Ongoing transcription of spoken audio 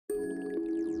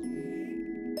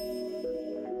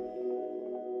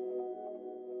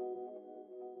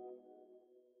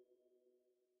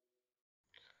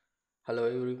Hello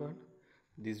everyone,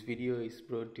 this video is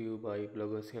brought to you by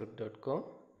bloggershelp.com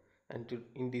and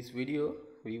in this video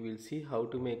we will see how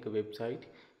to make a website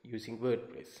using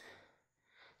WordPress.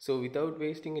 So without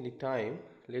wasting any time,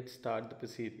 let's start the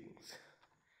proceedings.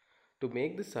 To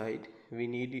make the site, we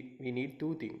need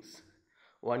two things.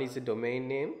 One is a domain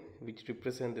name which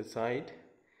represents the site,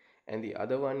 and the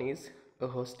other one is a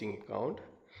hosting account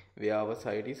where our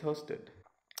site is hosted.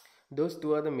 Those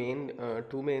two are the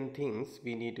two main things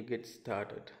we need to get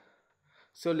started.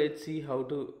 So let's see how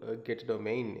to get a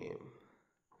domain name.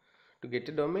 To get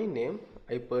a domain name,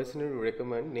 I personally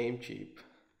recommend Namecheap,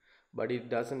 but it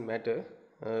doesn't matter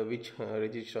which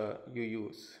registrar you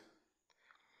use.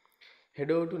 Head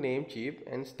over to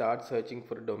Namecheap and start searching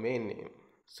for a domain name.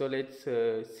 So let's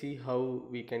see how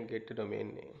we can get a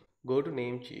domain name. Go to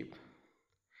Namecheap,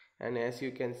 and as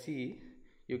you can see,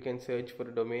 you can search for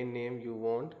a domain name you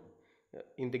want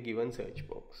in the given search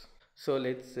box. So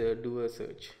let's do a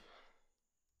search.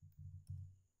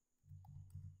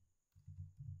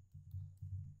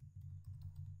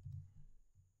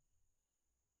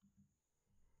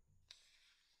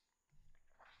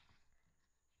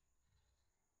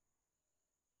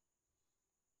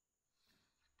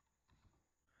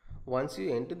 Once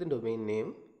you enter the domain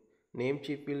name,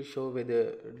 Namecheap will show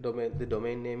whether the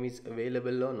domain name is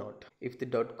available or not. If the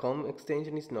 .com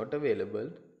extension is not available,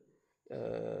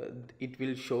 it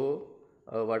will show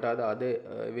what are the other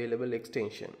available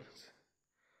extensions.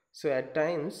 So at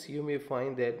times you may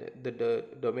find that the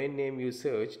domain name you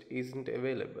searched isn't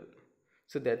available.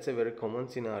 So that's a very common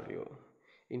scenario.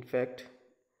 In fact,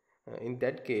 in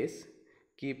that case,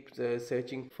 keep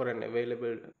searching for an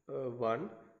available one.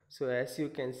 So as you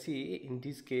can see, in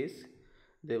this case,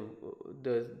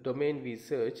 the domain we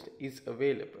searched is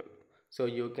available. So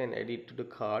you can add it to the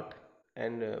cart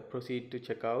and proceed to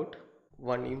checkout.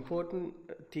 One important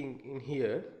thing in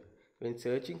here, when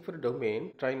searching for a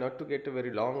domain, try not to get a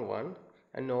very long one,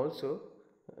 and also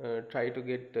try to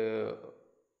get a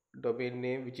domain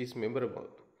name which is memorable,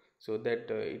 so that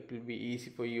it will be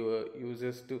easy for your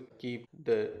users to keep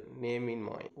the name in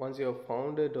mind. Once you have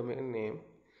found a domain name,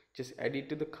 just add it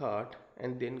to the cart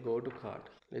and then go to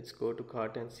cart. Let's go to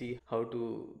cart and see how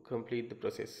to complete the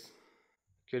process.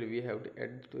 Actually, we have to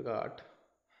add to the cart,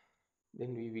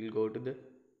 then we will go to the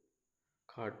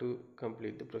cart to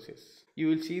complete the process. You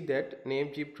will see that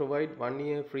Namecheap provide 1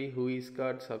 year free Whois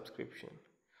card subscription.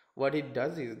 What it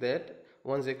does is that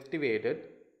once activated,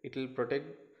 it will protect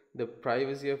the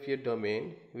privacy of your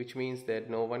domain, which means that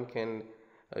no one can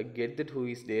get the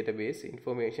Whois database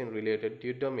information related to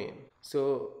your domain.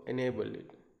 So enable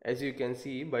it. As you can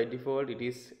see, by default it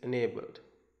is enabled.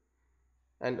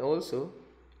 And also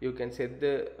you can set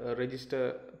the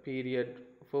register period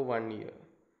for 1 year,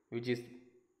 which is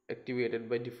activated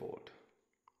by default.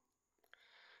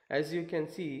 As you can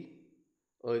see,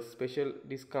 a special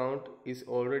discount is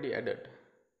already added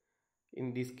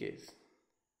in this case.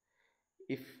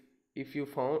 If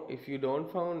you don't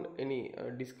found any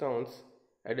discounts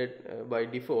added by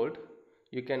default,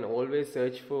 you can always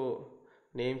search for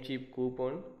Namecheap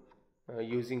coupon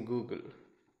using Google,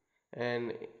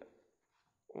 and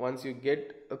once you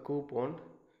get a coupon,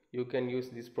 you can use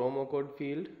this promo code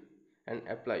field and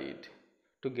apply it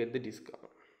to get the discount.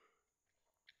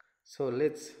 So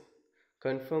let's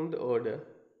confirm the order.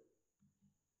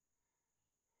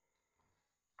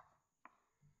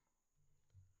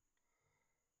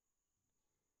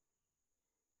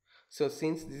 So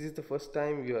since this is the first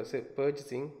time you are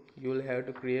purchasing, you will have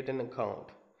to create an account.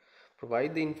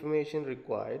 Provide the information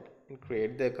required and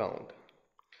create the account.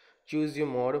 Choose your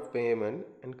mode of payment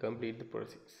and complete the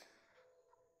process.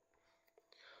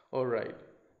 Alright,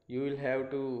 you will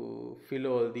have to fill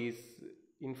all these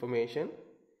information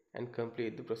and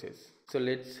complete the process. So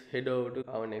let's head over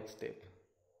to our next step,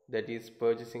 that is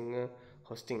purchasing a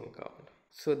hosting account.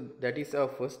 So that is our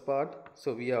first part.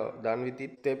 So we are done with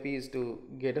it. Step is to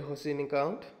get a hosting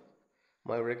account.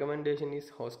 My recommendation is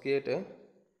HostGator.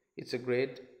 It's a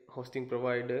great hosting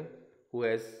provider who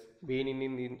has been in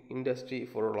the industry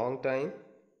for a long time,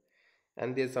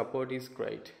 and their support is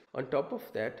great. On top of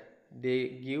that,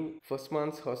 they give first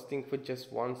month's hosting for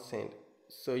just 1 cent,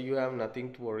 so you have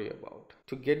nothing to worry about.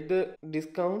 To get the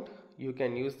discount, you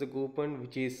can use the coupon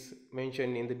which is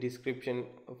mentioned in the description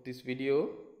of this video,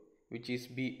 which is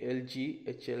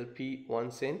BLGHLP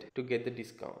 1 cent, to get the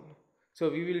discount. So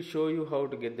we will show you how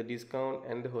to get the discount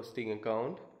and the hosting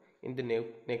account in the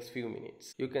next few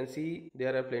minutes. You can see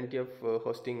there are plenty of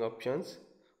hosting options.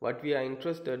 What we are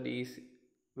interested is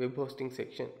web hosting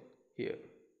section here.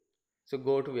 So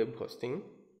go to web hosting.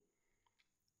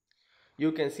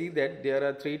 You can see that there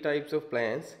are 3 types of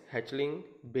plans: hatchling,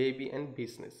 baby and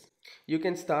business. You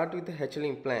can start with the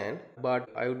hatchling plan, but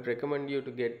I would recommend you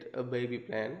to get a baby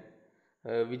plan,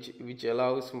 which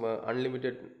allows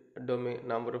unlimited domain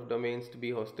number of domains to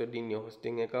be hosted in your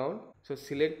hosting account. So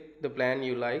select the plan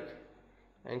you like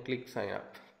and click sign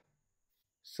up.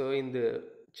 So in the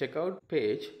checkout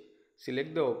page,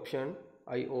 select the option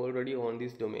I already own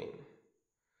this domain.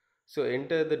 So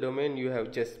enter the domain you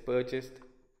have just purchased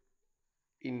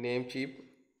in Namecheap.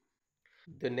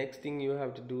 The next thing you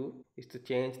have to do is to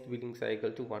change the billing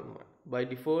cycle to 1 month. By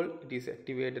default, it is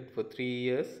activated for 3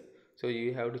 years, so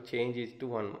you have to change it to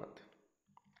 1 month.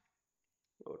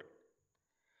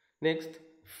 Next,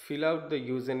 fill out the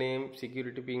username,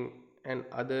 security pin, and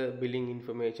other billing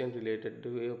information related to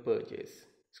your purchase.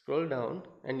 Scroll down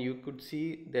and you could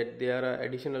see that there are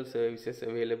additional services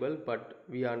available, but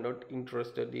we are not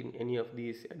interested in any of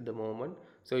these at the moment,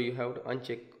 so you have to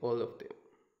uncheck all of them.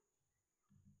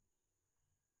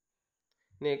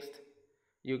 Next,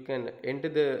 you can enter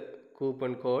the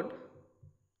coupon code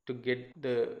to get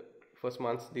the first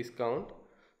month's discount.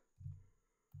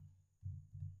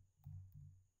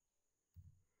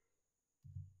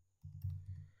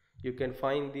 You can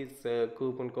find this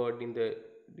coupon code in the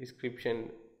description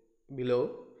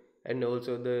below and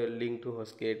also the link to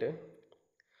HostGator.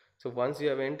 So once you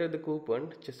have entered the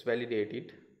coupon, just validate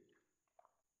it.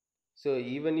 So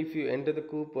even if you enter the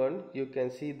coupon, you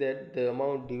can see that the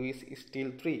amount due is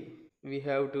still 3. We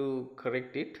have to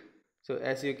correct it. So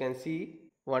as you can see,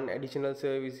 one additional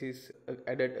service is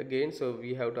added again, so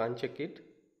we have to uncheck it.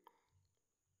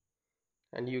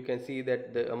 And you can see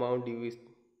that the amount due is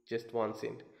just 1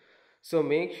 cent. So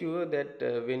make sure that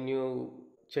when you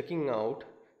checking out,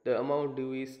 the amount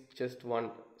due is just 1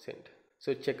 cent.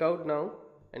 So check out now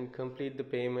and complete the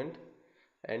payment,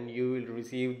 and you will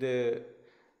receive the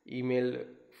email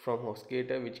from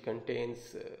HostGator which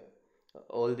contains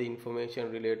all the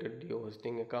information related to your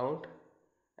hosting account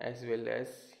as well as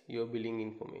your billing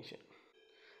information.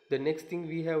 The next thing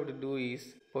we have to do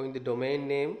is point the domain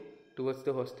name towards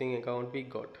the hosting account we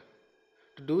got.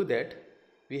 To do that,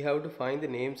 we have to find the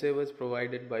name servers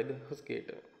provided by the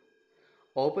HostGator.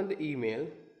 Open the email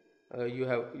you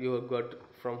have got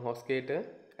from HostGator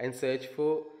and search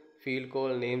for field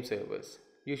called name servers.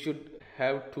 You should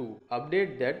have to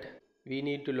update that. We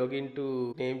need to log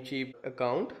into Namecheap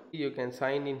account. You can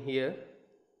sign in here.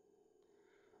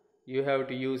 You have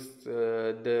to use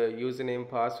the username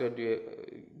password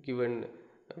given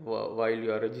while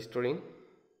you are registering.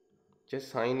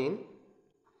 Just sign in.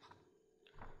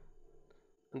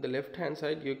 On the left hand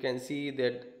side you can see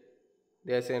that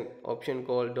there's an option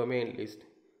called domain list.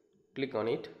 Click on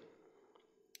it.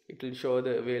 It will show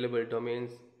the available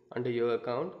domains under your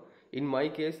account. In my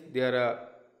case there are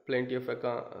plenty of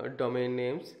domain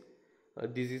names.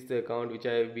 This is the account which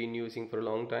I have been using for a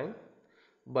long time,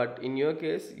 but in your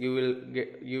case you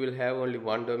will have only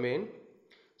one domain.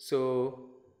 So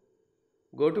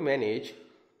go to manage,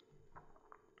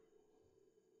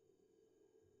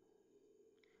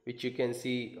 which you can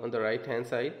see on the right hand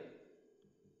side.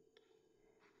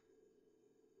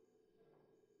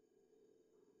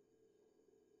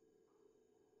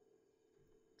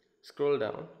 Scroll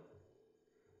down.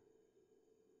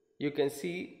 You can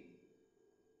see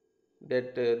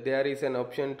that there is an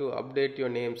option to update your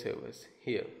name servers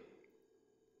here.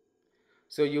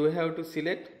 So you have to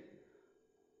select.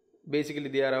 Basically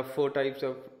there are 4 types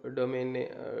of domain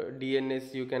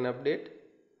DNS you can update.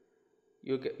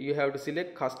 You have to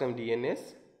select custom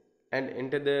DNS and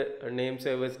enter the name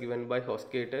servers given by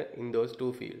HostGator in those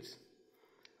 2 fields.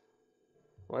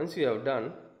 Once you have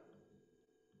done,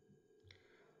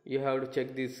 you have to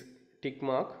check this tick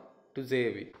mark to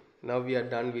save it. Now we are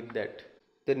done with that.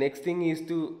 The next thing is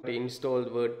to install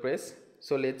WordPress.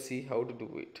 So let's see how to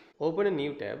do it. Open a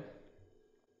new tab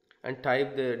and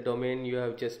type the domain you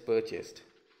have just purchased.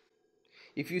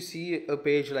 If you see a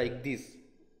page like this,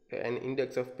 an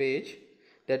index of page,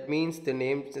 that means the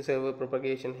name server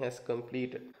propagation has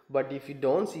completed. But if you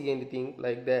don't see anything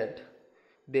like that,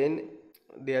 then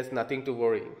there's nothing to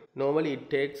worry. Normally it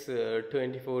takes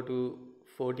 24 to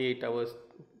 48 hours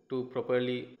to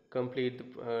properly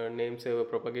complete the name server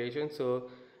propagation, so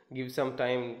give some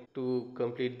time to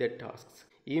complete that tasks.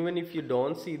 Even if you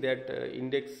don't see that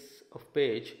index of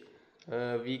page,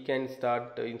 we can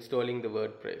start installing the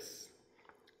WordPress.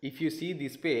 If you see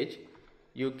this page,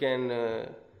 you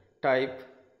can type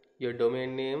your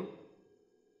domain name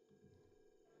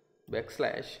 /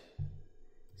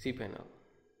 cPanel.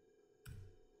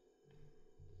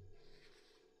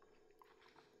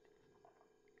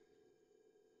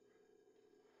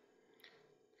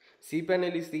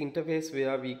 cPanel is the interface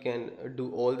where we can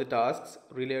do all the tasks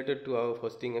related to our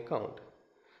hosting account.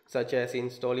 such as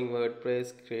installing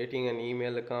WordPress, creating an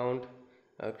email account,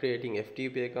 creating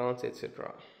FTP accounts,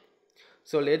 etc.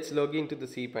 So let's log into the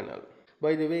cPanel.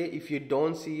 By the way, if you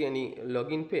don't see any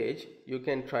login page, you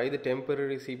can try the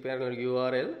temporary cPanel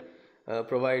URL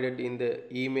provided in the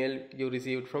email you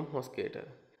received from HostGator.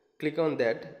 Click on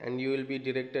that and you will be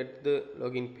directed to the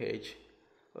login page,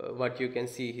 what you can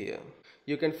see here.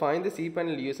 You can find the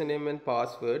cPanel username and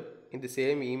password in the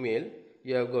same email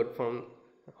you have got from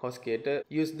HostGator.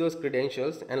 Use those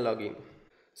credentials and log in.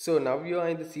 So now you are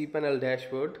in the cPanel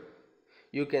dashboard.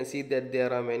 You can see that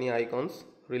there are many icons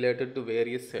related to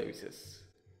various services.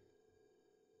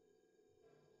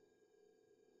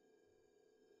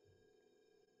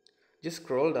 Just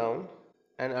scroll down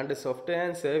and under software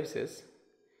and services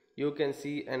you can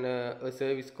see a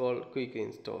service called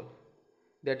Quickinstall.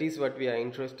 That is what we are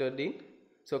interested in.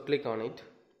 So click on it.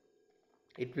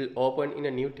 It will open in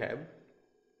a new tab.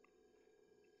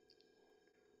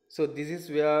 So this is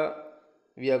where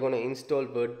we are going to install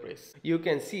WordPress. You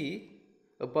can see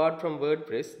apart from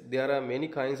WordPress there are many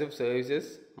kinds of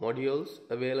services, modules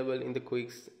available in the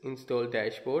Quickinstall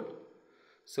dashboard.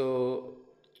 So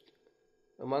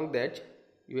among that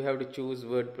you have to choose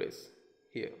WordPress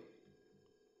here.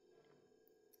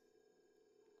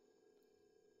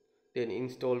 Then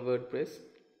install WordPress.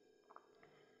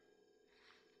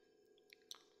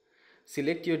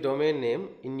 Select your domain name.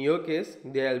 In your case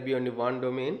there will be only one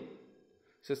domain,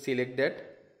 so select that.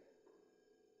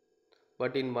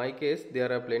 But in my case there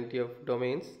are plenty of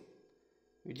domains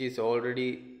which is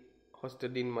already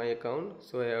hosted in my account,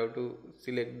 so I have to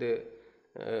select the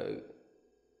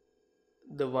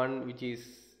one which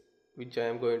I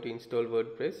am going to install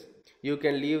WordPress. You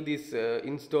can leave this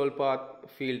install path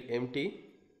field empty.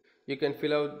 You can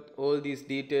fill out all these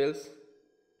details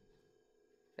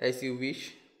as you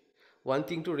wish. One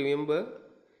thing to remember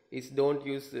is don't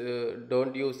use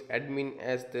admin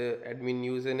as the admin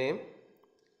username.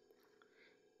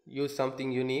 Use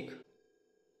something unique.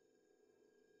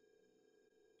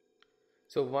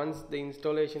 So once the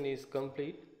installation is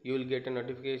complete, you will get a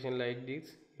notification like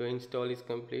this: your install is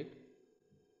complete.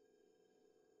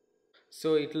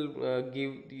 So it will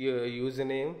give your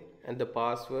username and the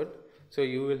password, so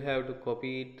you will have to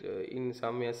copy it in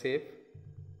somewhere safe.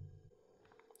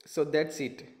 So that's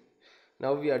it.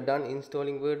 Now we are done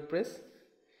installing WordPress.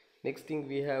 Next thing,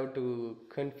 we have to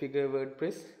configure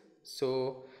WordPress.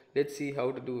 So let's see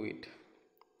how to do it.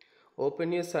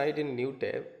 Open your site in new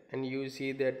tab and you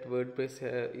see that WordPress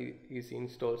is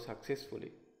installed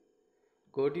successfully.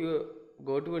 Go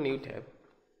to a new tab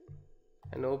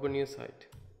and open your site.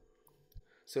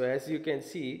 So as you can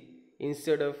see,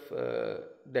 instead of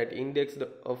that index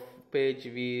of page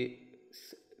we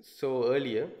saw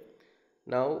earlier,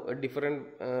 now a different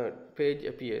page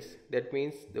appears. That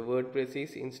means the WordPress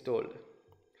is installed.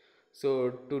 So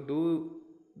to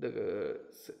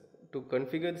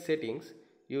configure the settings,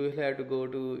 you will have to go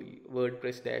to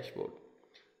WordPress dashboard.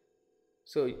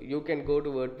 So you can go to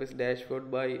WordPress dashboard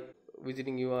by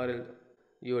visiting URL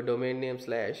your domain name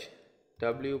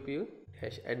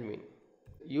 /wp-admin.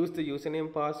 Use the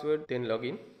username, password, then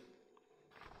login.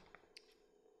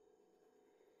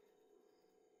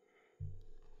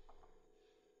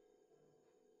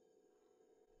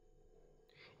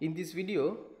 In this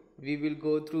video, we will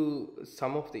go through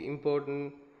some of the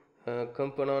important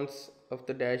components of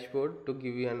the dashboard to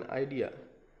give you an idea,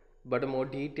 but a more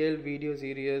detailed video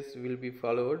series will be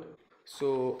followed.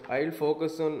 So I'll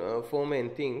focus on 4 main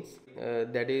things,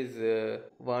 that is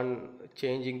one,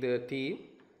 changing the theme,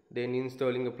 then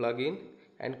installing a plugin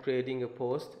and creating a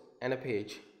post and a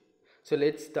page. So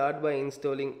let's start by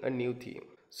installing a new theme.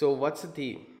 So what's a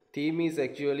theme? Theme is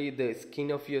actually the skin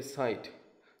of your site.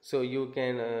 So you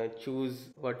can choose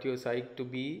what your site to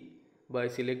be by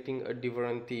selecting a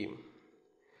different theme.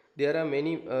 There are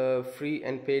many free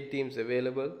and paid themes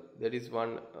available. That is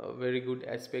one very good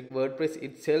aspect. WordPress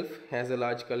itself has a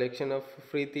large collection of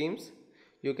free themes.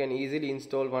 You can easily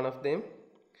install one of them.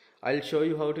 I'll show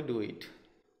you how to do it.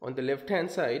 On the left hand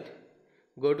side,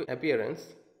 go to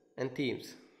Appearance and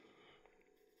Themes.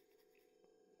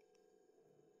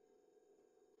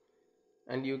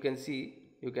 And you can see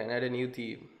you can add a new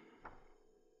theme.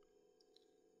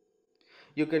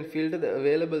 You can filter the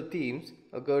available themes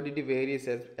according to various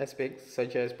aspects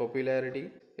such as popularity,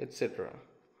 etc.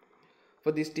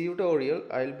 For this tutorial,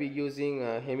 I'll be using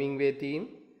a Hemingway theme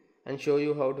and show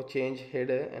you how to change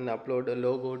header and upload a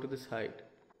logo to the site.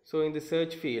 So in the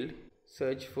search field,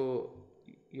 search for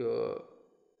your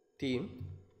theme.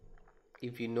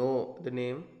 If you know the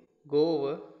name, go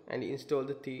over and install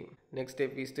the theme. Next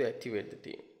step is to activate the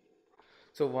theme.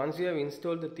 So once you have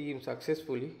installed the theme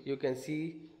successfully, you can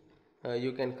see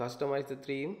You can customize the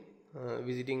theme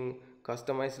visiting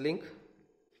customize link.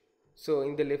 So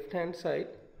in the left hand side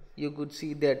you could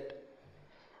see that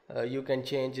you can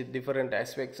change different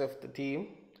aspects of the theme,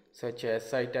 such as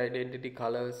site identity,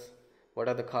 colors, what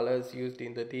are the colors used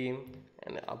in the theme,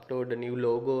 and upload a new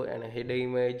logo and a header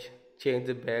image, change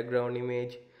the background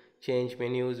image, change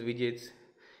menus, widgets,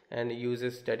 and use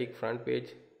a static front page.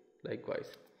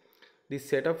 Likewise, this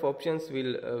set of options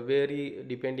will vary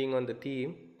depending on the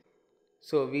theme.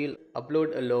 So we'll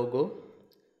upload a logo.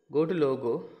 Go to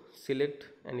logo, select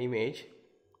an image.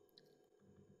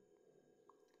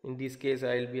 In this case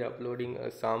I will be uploading a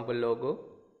sample logo.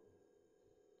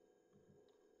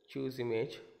 Choose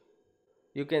image.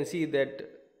 You can see that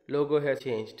logo has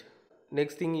changed.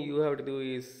 Next thing you have to do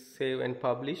is save and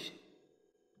publish,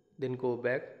 then go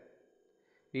back.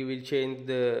 We will change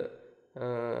the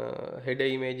header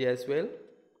image as well. You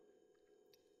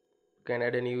can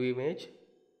add a new image,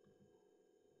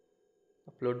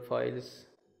 upload files.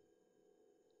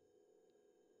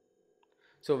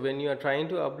 So when you are trying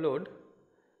to upload,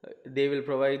 they will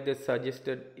provide the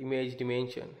suggested image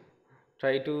dimension.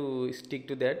 Try to stick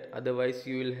to that, otherwise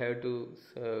you will have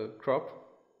to crop.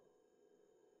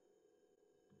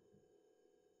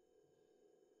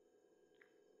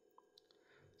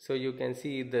 So you can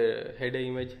see the header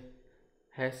image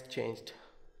has changed.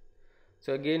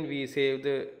 So again we save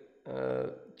the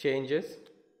changes.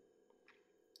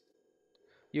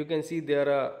 You can see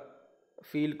there are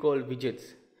field called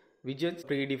widgets. Widgets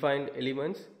predefined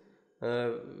elements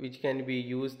which can be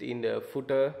used in the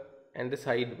footer and the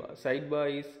sidebar. Sidebar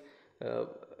is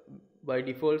by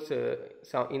default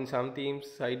in some themes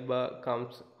sidebar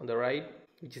comes on the right,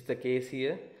 which is the case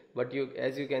here, but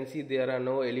as you can see there are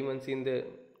no elements in the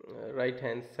right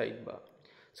hand sidebar.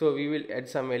 So we will add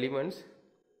some elements.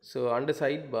 So under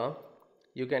sidebar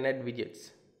you can add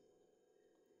widgets.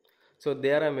 So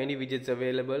there are many widgets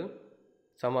available.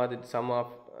 Some are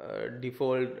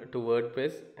default to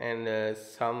WordPress, and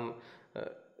some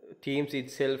themes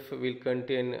itself will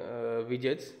contain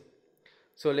widgets.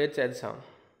 So let's add some.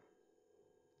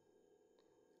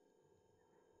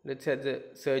 Let's add the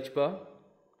search bar.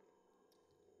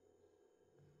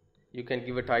 You can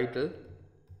give a title.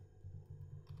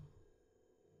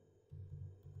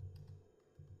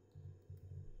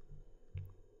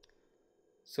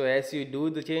 So as you do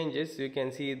the changes, you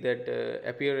can see that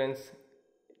appearance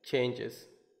changes.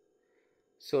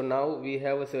 So now we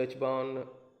have a search bar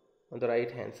on the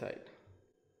right hand side.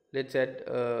 Let's add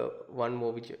one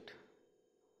more widget.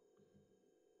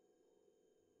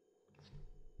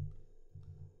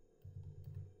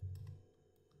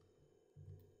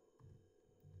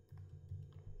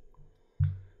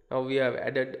 Now we have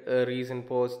added a recent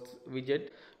post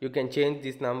widget. You can change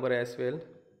this number as well.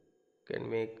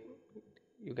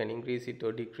 You can increase it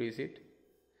or decrease it.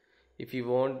 If you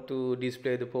want to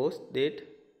display the post date,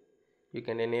 you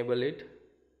can enable it.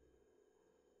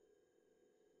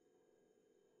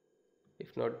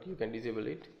 If not, you can disable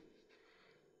it.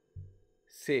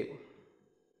 Save.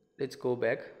 Let's go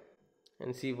back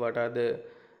and see what are the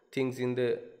things in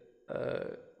the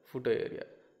footer area.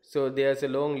 So there's a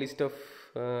long list of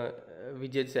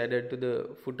widgets added to the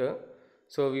footer.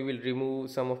 So we will remove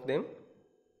some of them.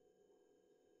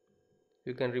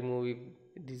 You can remove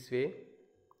it this way.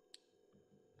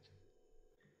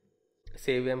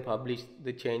 Save and publish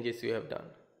the changes you have done.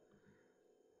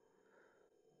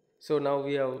 So now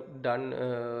we have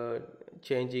done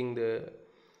changing the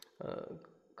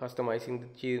customizing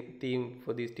the theme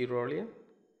for this tutorial.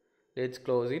 Let's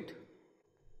close it.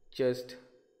 Just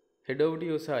head over to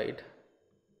your site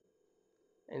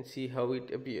and see how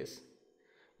it appears.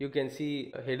 You can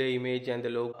see a header image and the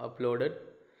logo uploaded,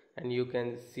 and you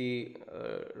can see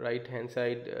right hand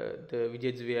side the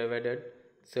widgets we have added,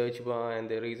 search bar and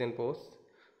the recent posts.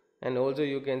 And also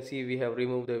you can see we have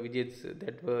removed the widgets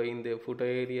that were in the footer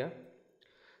area.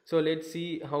 So let's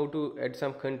see how to add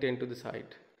some content to the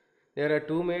site. There are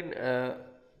two main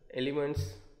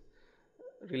elements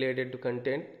related to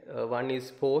content. One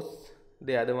is posts,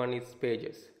 the other one is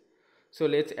pages. So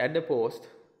let's add a post.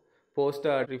 Post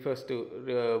refers to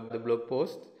the blog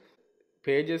post.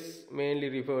 Pages mainly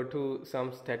refer to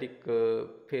some static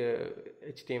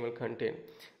HTML content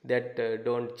that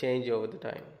don't change over the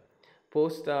time.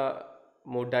 Posts are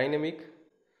more dynamic,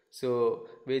 so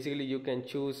basically you can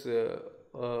choose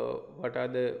what are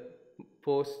the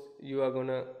posts you are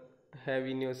gonna have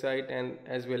in your site, and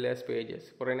as well as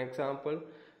pages. For an example,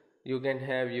 you can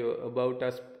have your about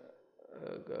us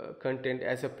content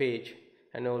as a page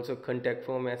and also contact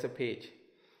form as a page,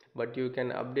 but you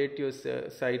can update your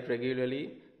site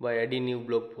regularly by adding new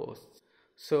blog posts.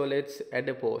 So let's add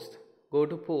a post. go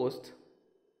to post,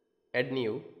 add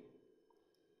new,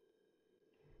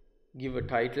 give a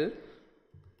title,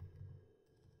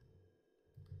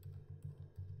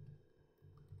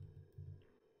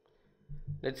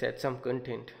 let's add some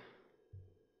content.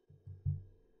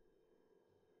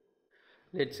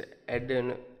 Let's add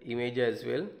an image as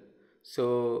well.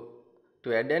 So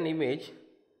to add an image,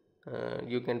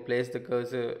 you can place the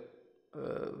cursor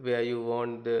where you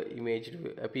want the image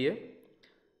to appear,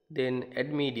 then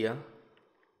add media,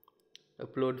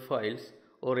 upload files,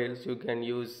 or else you can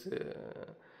use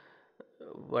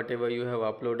whatever you have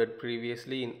uploaded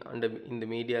previously in the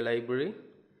media library.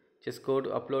 Just go to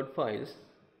upload files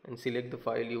and select the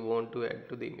file you want to add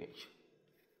to the image.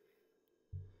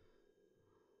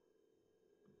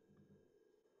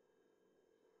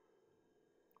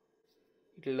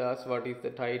 It will ask what is the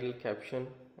title, caption,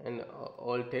 and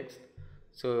all text.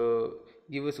 So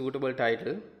give a suitable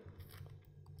title.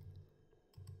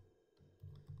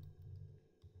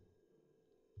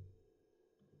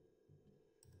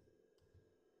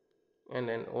 And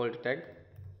an alt tag,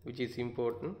 which is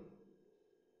important.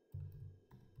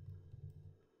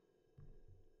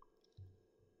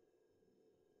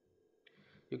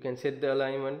 You can set the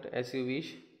alignment as you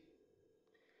wish,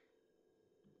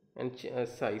 and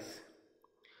size.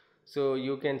 So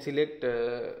you can select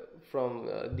from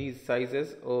these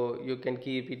sizes, or you can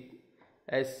keep it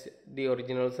as the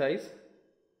original size.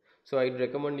 So I'd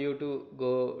recommend you to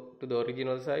go to the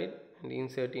original side and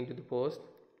insert into the post.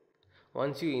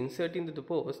 Once you insert into the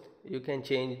post, you can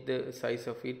change the size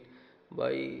of it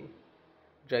by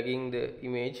dragging the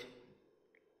image.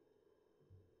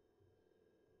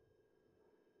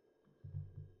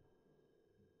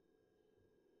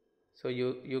 So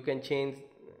you can change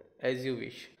as you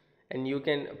wish, and you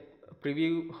can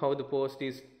preview how the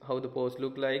post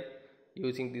look like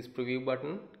using this preview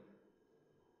button.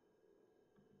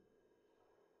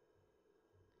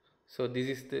 So this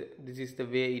is the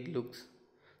way it looks.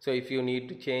 So if you need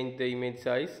to change the image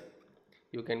size,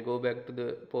 you can go back to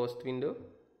the post window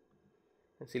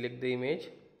and select the image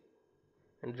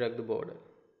and drag the border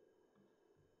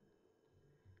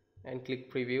and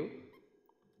click preview.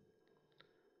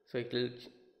 So it will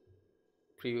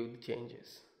preview the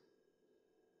changes.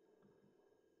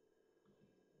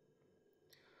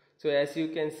 So as you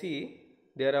can see,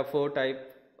 there are 4 types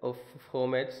of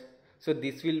formats. So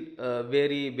this will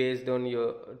vary based on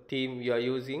your theme you are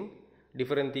using.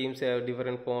 Different themes have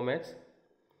different formats.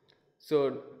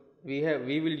 So we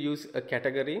will use a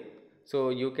category. So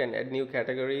you can add new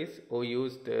categories or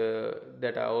use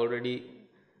that are already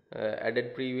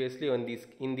added previously.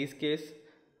 In this case,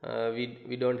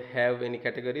 we don't have any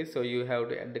categories, so you have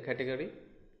to add the category.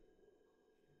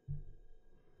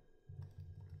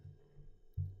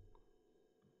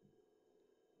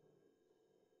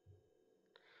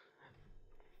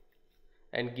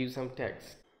 And give some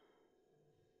text.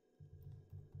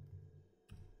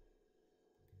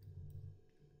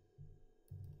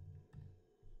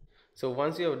 So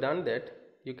once you have done that,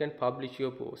 you can publish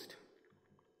your post.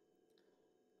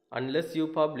 Unless you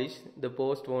publish, the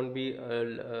post won't be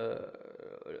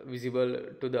visible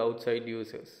to the outside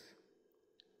users.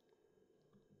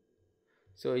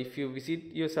 So if you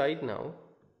visit your site now,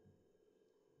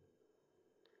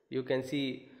 you can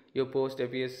see your post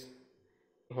appears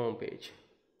home page,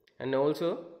 and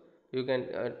also you can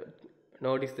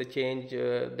notice the change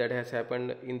that has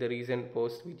happened in the recent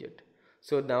post widget.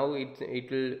 So now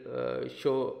it will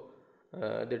show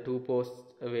the 2 posts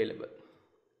available.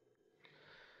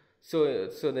 So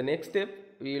the next step,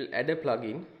 we will add a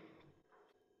plugin.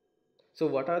 So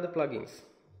what are the plugins?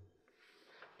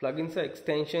 Plugins are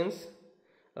extensions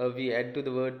we add to the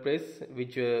WordPress,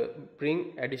 which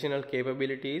bring additional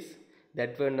capabilities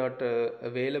that were not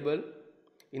available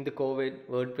in the core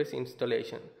WordPress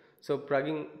installation. So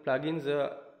plugins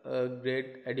are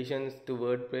great additions to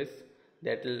WordPress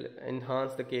that will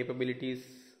enhance the capabilities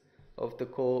of the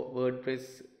core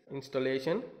WordPress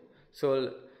installation.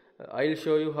 So I'll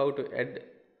show you how to add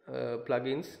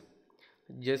plugins.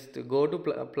 Just go to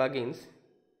plugins,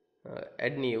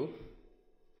 add new.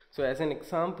 So as an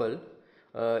example,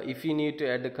 if you need to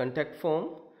add a contact form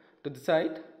to the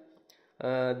site,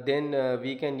 then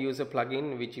we can use a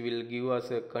plugin which will give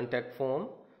us a contact form,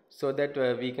 so that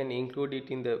we can include it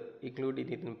in the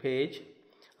page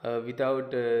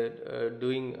without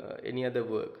doing any other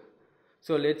work.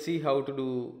 So let's see how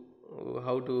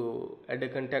to add a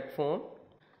contact form.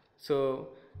 So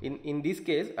in this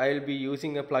case, I will be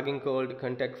using a plugin called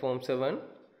Contact Form 7.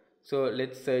 So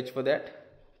let's search for that.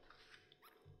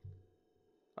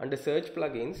 Under search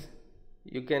plugins,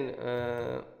 you can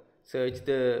search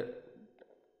the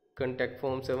Contact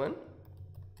Form 7.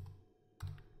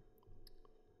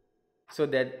 So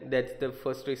that's the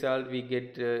first result we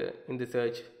get in the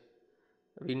search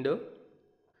window.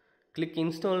 Click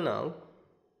install now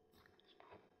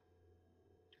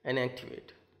and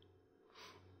activate.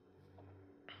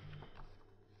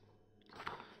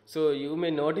 So you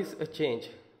may notice a change.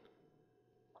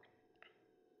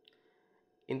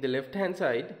 In the left hand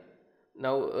side,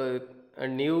 now a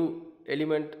new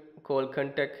element called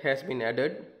contact has been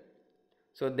added.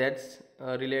 So that's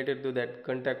related to that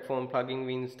contact form plugin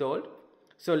we installed.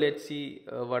 So let's see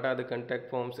what are the contact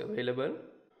forms available.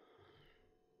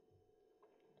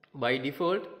 By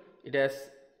default, it has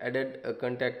added a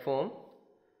contact form.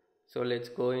 So let's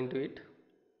go into it.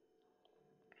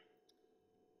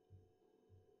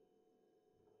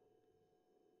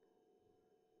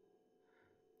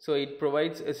 So it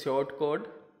provides a short code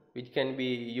which can be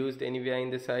used anywhere in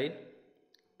the site,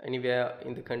 anywhere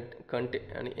in the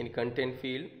content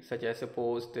field, such as a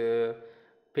post,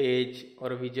 page,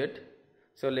 or a widget.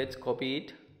 So let's copy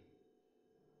it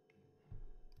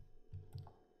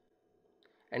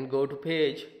and go to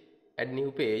page, add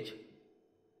new page.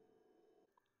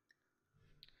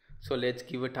 So let's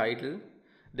give a title.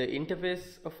 The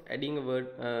interface of adding a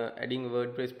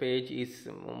WordPress page is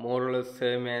more or less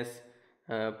same as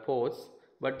posts,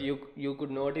 but you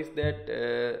could notice that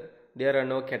there are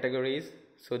no categories.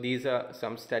 So these are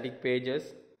some static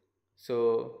pages.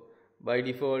 So by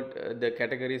default, the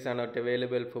categories are not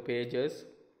available for pages.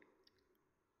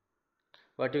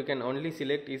 What you can only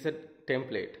select is a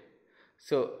template.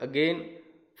 So again,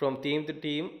 from theme to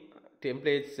theme,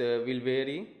 templates will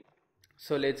vary.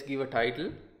 So let's give a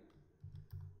title.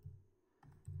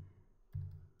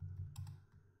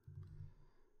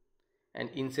 And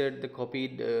insert the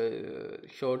copied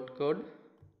short code,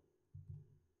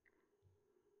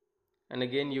 and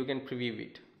again you can preview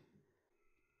it.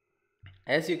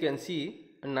 As you can see,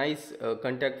 a nice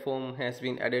contact form has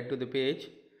been added to the page.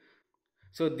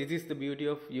 So this is the beauty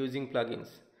of using plugins.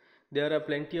 There are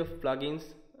plenty of plugins,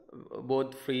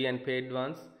 both free and paid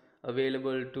ones,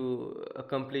 available to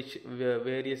accomplish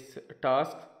various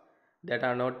tasks that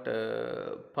are not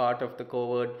part of the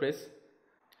core WordPress.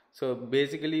 So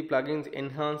basically plugins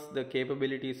enhance the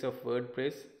capabilities of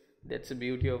WordPress. That's the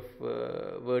beauty of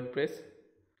WordPress.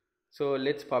 So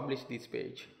let's publish this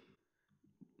page.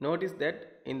 Notice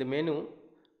that in the menu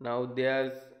now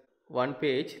there's one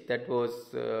page that was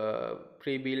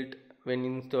pre-built when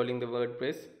installing the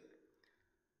WordPress.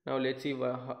 Now let's see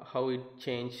how it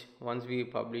changed once we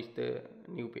publish the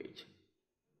new page.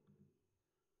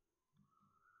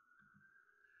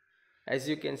 As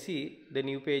you can see, the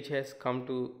new page has come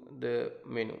to the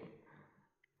menu.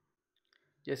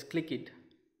 Just click it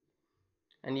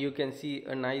and you can see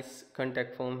a nice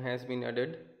contact form has been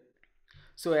added.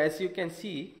 So as you can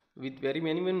see, with very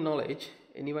minimum knowledge,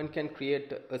 anyone can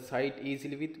create a site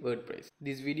easily with WordPress.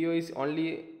 This video is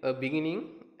only a beginning,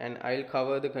 and I'll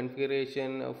cover the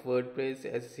configuration of WordPress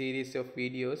as a series of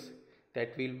videos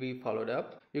that will be followed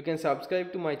up. You can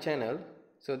subscribe to my channel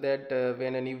so that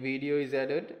when a new video is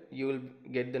added, you will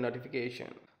get the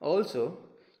notification. Also,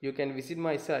 you can visit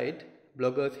my site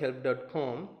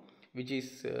bloggershelp.com, which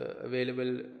is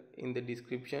available in the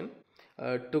description,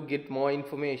 to get more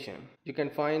information. You can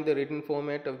find the written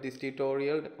format of this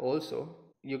tutorial also.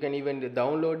 You can even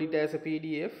download it as a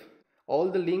PDF. All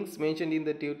the links mentioned in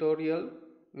the tutorial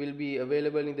will be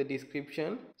available in the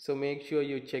description, so make sure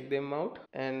you check them out.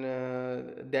 And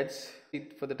that's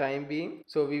it for the time being.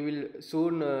 So we will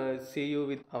soon see you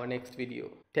with our next video.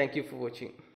 Thank you for watching.